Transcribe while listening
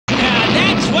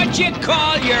what you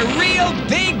call your real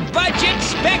big budget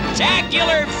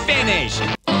spectacular finish.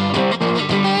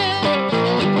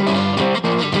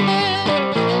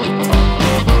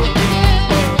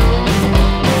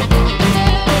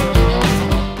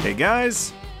 Hey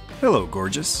guys, hello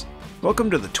gorgeous. Welcome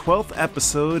to the 12th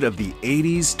episode of the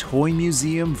 80s Toy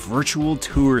Museum Virtual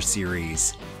Tour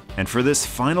Series. And for this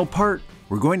final part,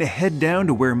 we're going to head down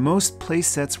to where most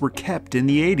playsets were kept in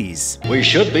the 80s. We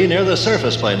should be near the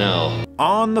surface by now.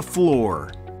 On the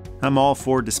floor. I'm all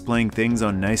for displaying things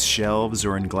on nice shelves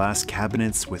or in glass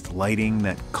cabinets with lighting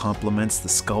that complements the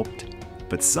sculpt.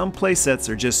 But some playsets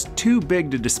are just too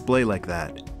big to display like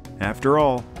that. After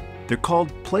all, they're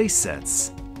called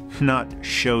playsets, not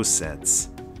show sets.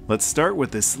 Let's start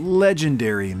with this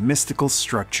legendary mystical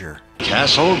structure.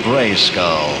 Castle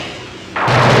Grayskull.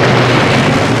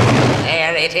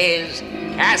 There it is,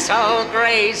 Castle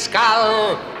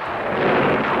Grayskull.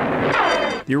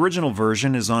 The original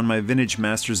version is on my vintage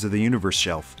Masters of the Universe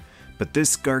shelf, but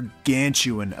this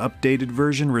gargantuan updated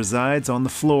version resides on the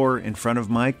floor in front of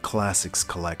my classics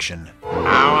collection.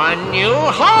 Our new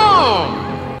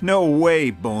home! No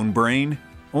way, Bone Brain.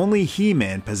 Only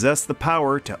He-Man possessed the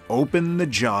power to open the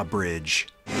jawbridge.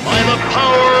 By the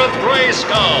power of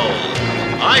Grayskull,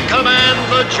 I command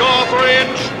the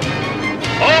jawbridge.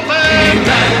 Open!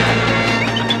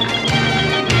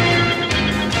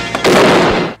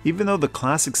 Even though the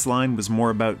classics line was more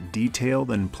about detail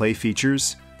than play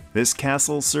features, this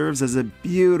castle serves as a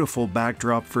beautiful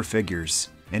backdrop for figures,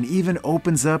 and even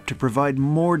opens up to provide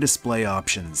more display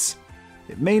options.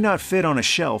 It may not fit on a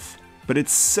shelf, but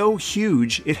it's so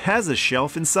huge it has a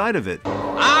shelf inside of it.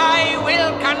 I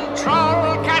will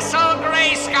control Castle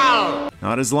Grayskull!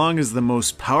 Not as long as the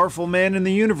most powerful man in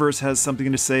the universe has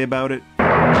something to say about it.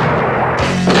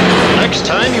 Next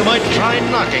time you might try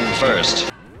knocking first.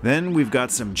 Then we've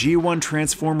got some G1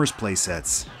 Transformers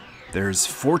playsets. There's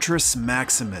Fortress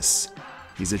Maximus.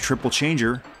 He's a triple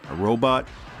changer, a robot,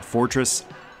 a fortress,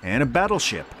 and a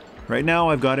battleship. Right now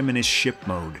I've got him in his ship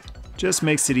mode. Just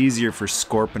makes it easier for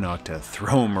Scorponok to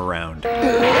throw him around.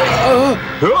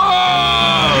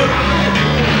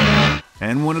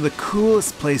 And one of the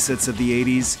coolest playsets of the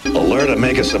 80s. Alert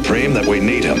Omega Supreme that we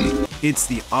need him. It's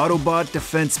the Autobot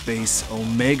Defense Base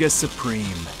Omega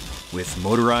Supreme with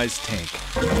motorized tank.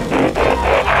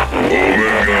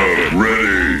 Omega,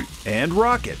 ready. And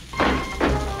rocket.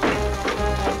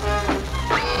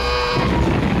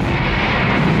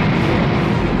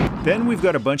 Then we've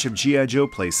got a bunch of G.I. Joe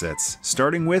playsets,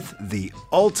 starting with the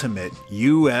ultimate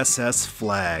USS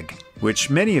Flag, which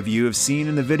many of you have seen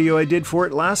in the video I did for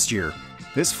it last year.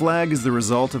 This flag is the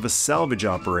result of a salvage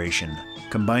operation,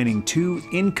 combining two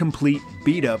incomplete,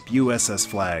 beat-up USS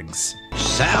flags.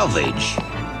 Salvage?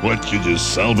 What, you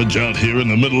just salvage out here in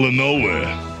the middle of nowhere?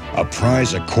 A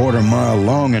prize 1/4 mile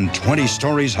long and 20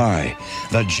 stories high.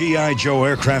 The G.I. Joe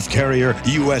aircraft carrier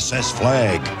USS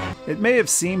Flag. It may have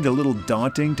seemed a little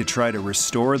daunting to try to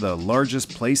restore the largest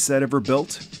playset ever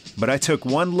built, but I took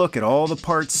one look at all the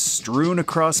parts strewn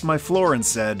across my floor and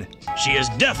said, she is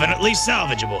definitely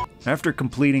salvageable. After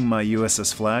completing my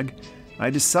USS Flag, I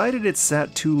decided it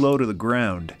sat too low to the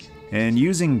ground, and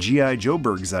using G.I.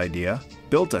 Joeberg's idea,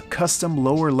 built a custom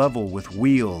lower level with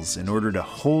wheels in order to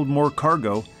hold more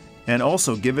cargo and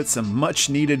also give it some much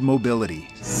needed mobility.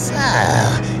 So,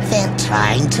 they're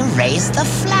trying to raise the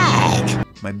flag.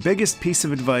 My biggest piece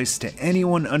of advice to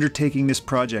anyone undertaking this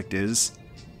project is,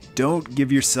 don't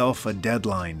give yourself a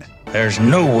deadline. There's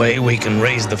no way we can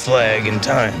raise the flag in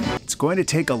time. It's going to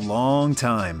take a long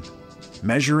time.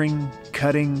 Measuring,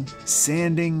 cutting,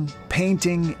 sanding,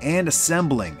 painting, and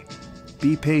assembling.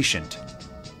 Be patient.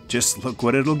 Just look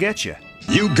what it'll get you.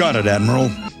 You got it, Admiral.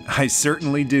 I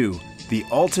certainly do. The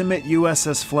ultimate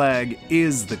USS Flag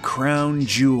is the crown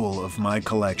jewel of my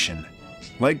collection.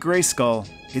 Like Grayskull,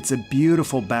 it's a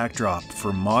beautiful backdrop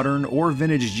for modern or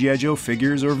vintage G.I. Joe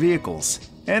figures or vehicles.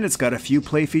 And it's got a few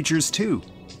play features too.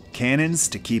 Cannons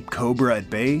to keep Cobra at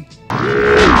bay.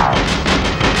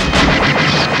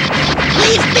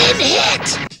 We've been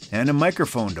hit! And a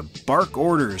microphone to bark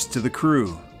orders to the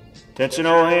crew. Attention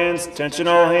all hands, attention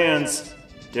all hands.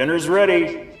 Dinner's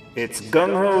ready. It's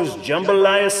Gung Ho's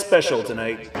Jambalaya special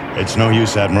tonight. It's no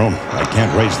use, Admiral. I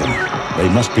can't raise them. They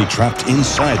must be trapped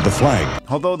inside the flag.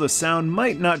 Although the sound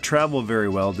might not travel very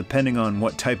well depending on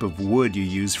what type of wood you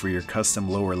use for your custom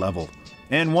lower level.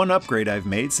 And one upgrade I've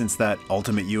made since that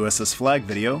Ultimate USS Flag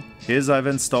video is I've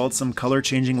installed some color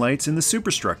changing lights in the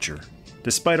superstructure.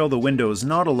 Despite all the windows,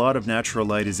 not a lot of natural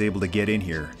light is able to get in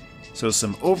here, so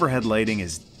some overhead lighting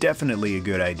is definitely a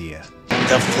good idea.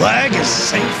 The flag is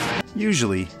safe.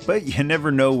 Usually, but you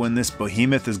never know when this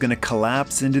behemoth is going to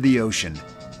collapse into the ocean.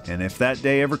 and if that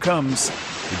day ever comes,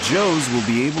 the Joes will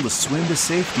be able to swim to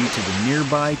safety to the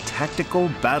nearby tactical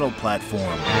battle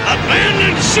platform.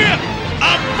 Abandoned ship!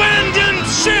 Abandoned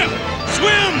ship!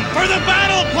 Swim for the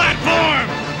battle platform!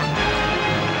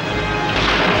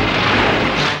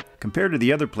 Compared to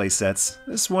the other playsets,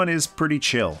 this one is pretty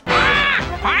chill.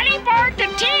 Party board to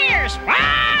tears!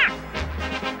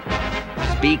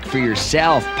 Speak for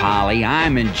yourself, Polly.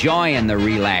 I'm enjoying the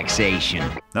relaxation.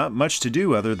 Not much to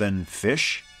do other than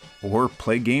fish or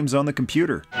play games on the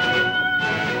computer.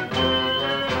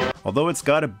 Although it's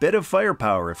got a bit of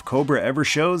firepower if Cobra ever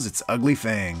shows its ugly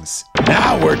fangs.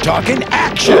 Now we're talking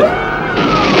action!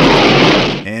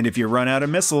 And if you run out of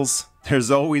missiles,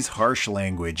 there's always harsh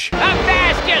language.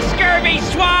 Avast, you scurvy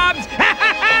swabs!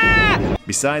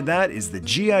 Beside that is the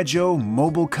G.I. Joe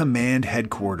Mobile Command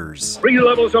Headquarters. 3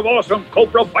 levels of awesome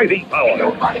Cobra fighting power.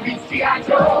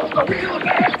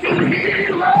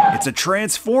 It's a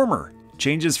transformer.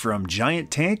 Changes from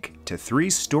giant tank to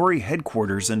 3-story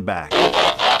headquarters and back.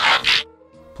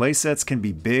 Playsets can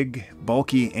be big,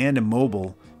 bulky, and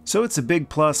immobile, so it's a big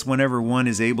plus whenever one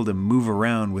is able to move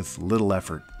around with little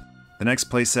effort. The next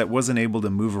playset wasn't able to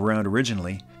move around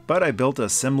originally, but I built a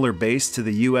similar base to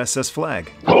the USS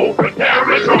Flag.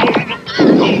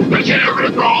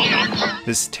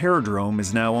 This Terradrome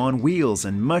is now on wheels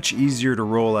and much easier to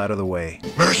roll out of the way.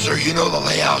 Mercer, you know the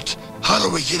layout. How do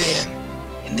we get in?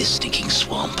 In this stinking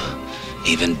swamp,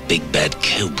 even big bad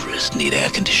cobras need air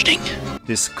conditioning.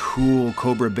 This cool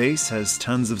Cobra base has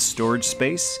tons of storage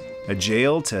space, a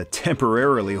jail to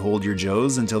temporarily hold your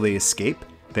Joes until they escape,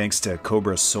 thanks to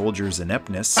Cobra soldiers'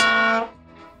 ineptness,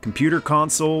 computer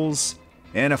consoles,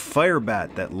 and a fire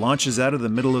bat that launches out of the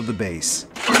middle of the base.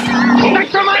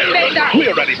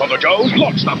 We're ready for the Joes.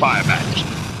 Launch the fire bat.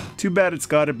 Too bad it's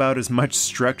got about as much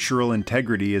structural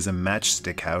integrity as a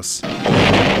matchstick house.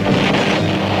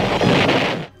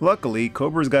 Luckily,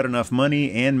 Cobra's got enough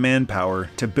money and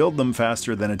manpower to build them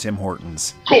faster than a Tim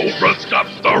Hortons. Cobra's got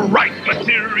the right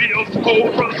materials.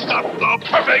 Cobra's got the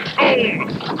perfect home.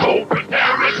 Cobra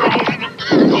Terradrome.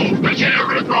 Cobra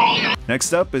Terradrome.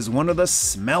 Next up is one of the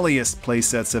smelliest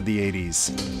playsets of the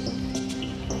 80s.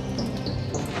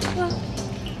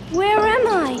 Where am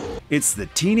I? It's the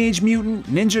Teenage Mutant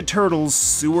Ninja Turtles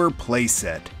sewer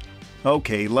playset.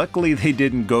 Okay, luckily they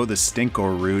didn't go the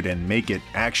Stinkor route and make it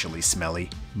actually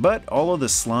smelly, but all of the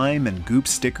slime and goop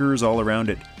stickers all around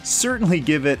it certainly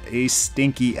give it a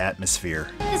stinky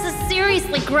atmosphere. This is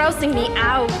seriously grossing me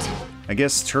out. I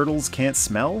guess turtles can't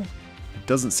smell? It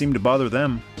doesn't seem to bother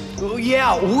them. Well,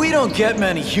 yeah, we don't get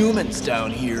many humans down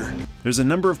here. There's a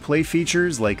number of play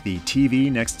features like the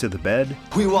TV next to the bed.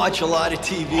 We watch a lot of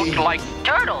TV. Look like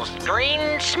turtles.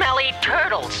 Green, smelly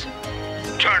turtles.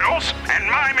 Turtles, and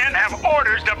my men have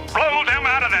orders to blow them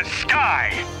out of the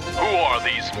sky. Who are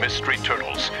these mystery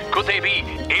turtles? Could they be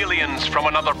aliens from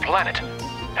another planet?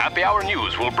 Happy Hour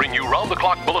News will bring you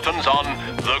round-the-clock bulletins on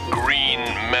the Green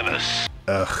Menace.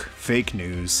 Ugh, fake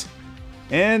news.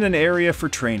 And an area for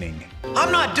training.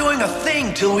 I'm not doing a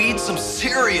thing till we eat some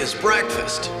serious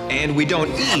breakfast. And we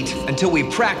don't eat until we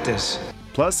practice.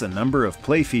 Plus a number of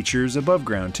play features above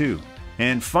ground too.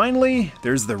 And finally,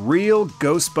 there's the real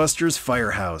Ghostbusters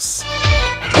Firehouse.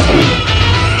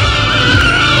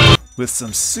 With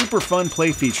some super fun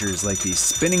play features like the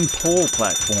spinning pole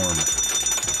platform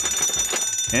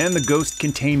and the ghost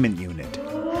containment unit.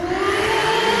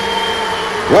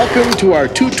 Welcome to our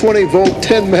 220 volt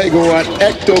 10 megawatt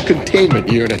ecto containment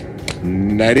unit.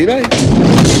 Nighty-night.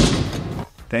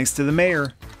 Thanks to the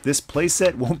mayor, this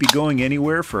playset won't be going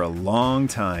anywhere for a long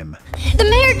time. The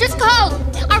mayor just called!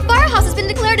 Our firehouse has been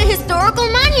declared a historical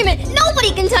monument!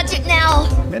 Nobody can touch it now!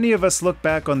 Many of us look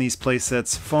back on these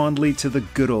playsets fondly to the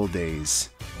good old days.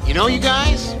 You know, you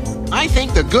guys, I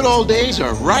think the good old days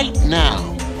are right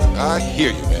now. I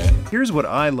hear you, man. Here's what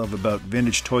I love about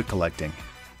vintage toy collecting.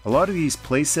 A lot of these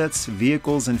playsets,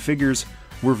 vehicles, and figures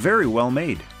were very well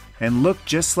made, and looked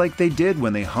just like they did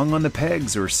when they hung on the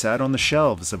pegs or sat on the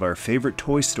shelves of our favorite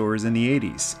toy stores in the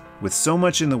 80s. With so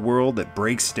much in the world that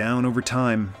breaks down over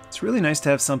time, it's really nice to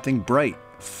have something bright,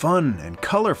 fun, and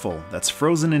colorful that's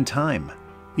frozen in time.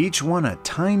 Each one a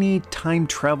tiny time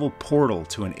travel portal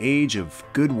to an age of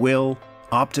goodwill,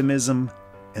 optimism,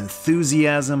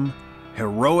 enthusiasm,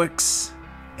 heroics,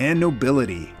 and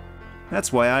nobility.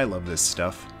 That's why I love this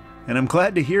stuff. And I'm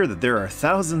glad to hear that there are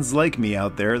thousands like me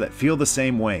out there that feel the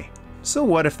same way. So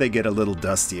what if they get a little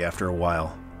dusty after a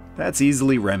while? That's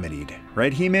easily remedied,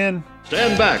 right, He-Man?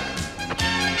 Stand back.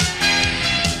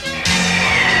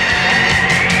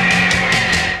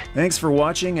 Thanks for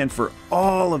watching and for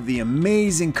all of the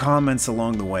amazing comments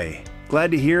along the way.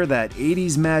 Glad to hear that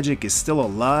 80s magic is still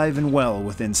alive and well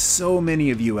within so many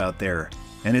of you out there.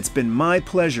 And it's been my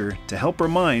pleasure to help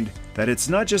remind that it's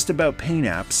not just about paint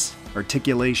apps,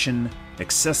 articulation,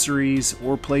 accessories,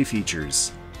 or play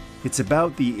features. It's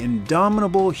about the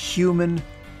indomitable human,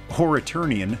 or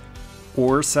Eternian,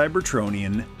 or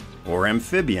Cybertronian, or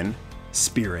Amphibian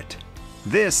spirit.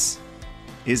 This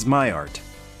is my art.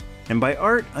 And by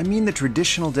art, I mean the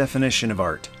traditional definition of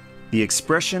art. The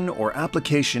expression or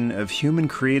application of human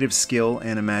creative skill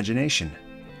and imagination,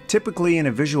 typically in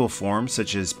a visual form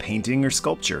such as painting or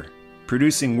sculpture,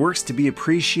 producing works to be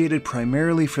appreciated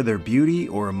primarily for their beauty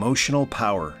or emotional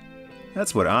power.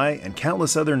 That's what I and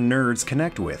countless other nerds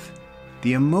connect with.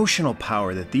 The emotional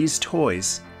power that these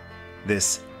toys,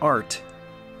 this art,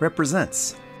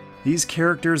 represents. These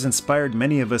characters inspired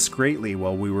many of us greatly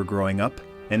while we were growing up,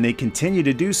 and they continue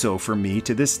to do so for me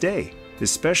to this day.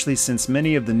 Especially since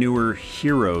many of the newer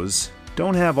heroes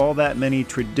don't have all that many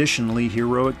traditionally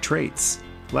heroic traits.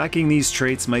 Lacking these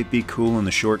traits might be cool in the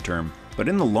short term, but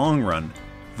in the long run,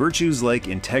 virtues like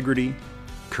integrity,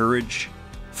 courage,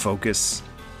 focus,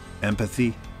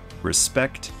 empathy,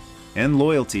 respect, and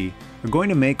loyalty are going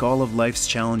to make all of life's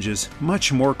challenges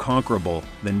much more conquerable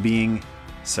than being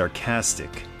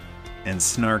sarcastic and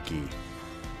snarky,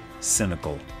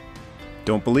 cynical.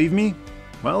 Don't believe me?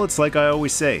 Well, it's like I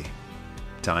always say.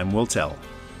 Time will tell.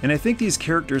 And I think these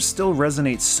characters still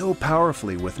resonate so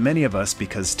powerfully with many of us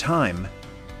because time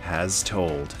has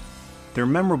told. They're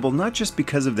memorable not just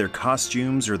because of their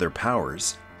costumes or their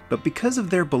powers, but because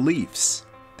of their beliefs,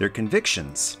 their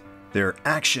convictions, their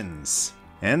actions,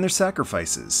 and their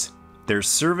sacrifices, their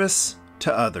service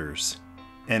to others.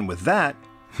 And with that,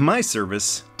 my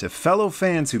service to fellow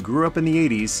fans who grew up in the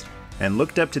 80s and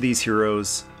looked up to these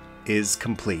heroes is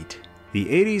complete. The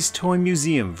 80s Toy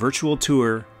Museum virtual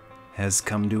tour has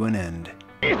come to an end.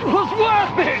 It was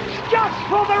worth it, just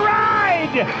for the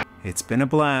ride! It's been a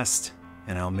blast,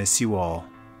 and I'll miss you all.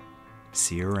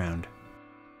 See you around.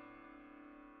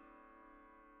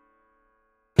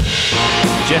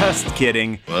 Just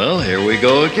kidding. Well, here we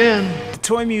go again. The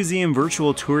Toy Museum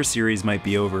virtual tour series might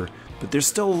be over, but there's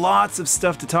still lots of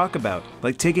stuff to talk about,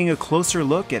 like taking a closer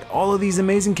look at all of these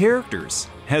amazing characters,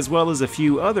 as well as a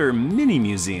few other mini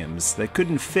museums that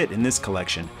couldn't fit in this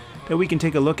collection that we can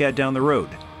take a look at down the road.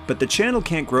 But the channel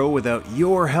can't grow without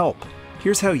your help.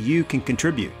 Here's how you can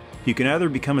contribute. You can either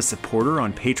become a supporter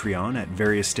on Patreon at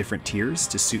various different tiers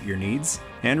to suit your needs,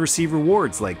 and receive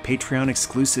rewards like Patreon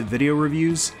exclusive video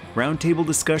reviews, roundtable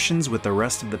discussions with the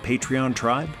rest of the Patreon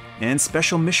tribe, and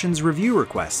special missions review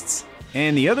requests.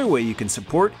 And the other way you can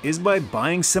support is by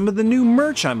buying some of the new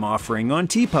merch I'm offering on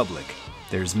TeePublic.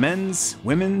 There's men's,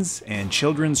 women's, and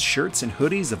children's shirts and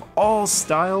hoodies of all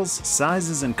styles,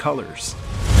 sizes, and colors,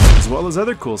 as well as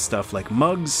other cool stuff like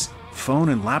mugs, phone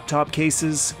and laptop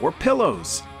cases, or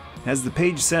pillows. As the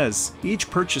page says, each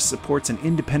purchase supports an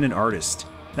independent artist.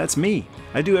 That's me.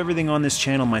 I do everything on this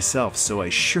channel myself, so I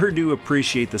sure do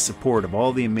appreciate the support of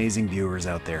all the amazing viewers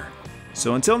out there.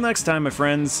 So until next time, my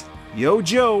friends, yo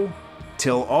Joe,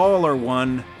 till all are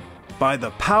one, by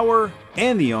the power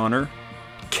and the honor,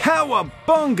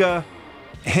 Cowabunga,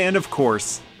 and of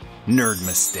course,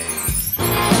 Nerdmas Day.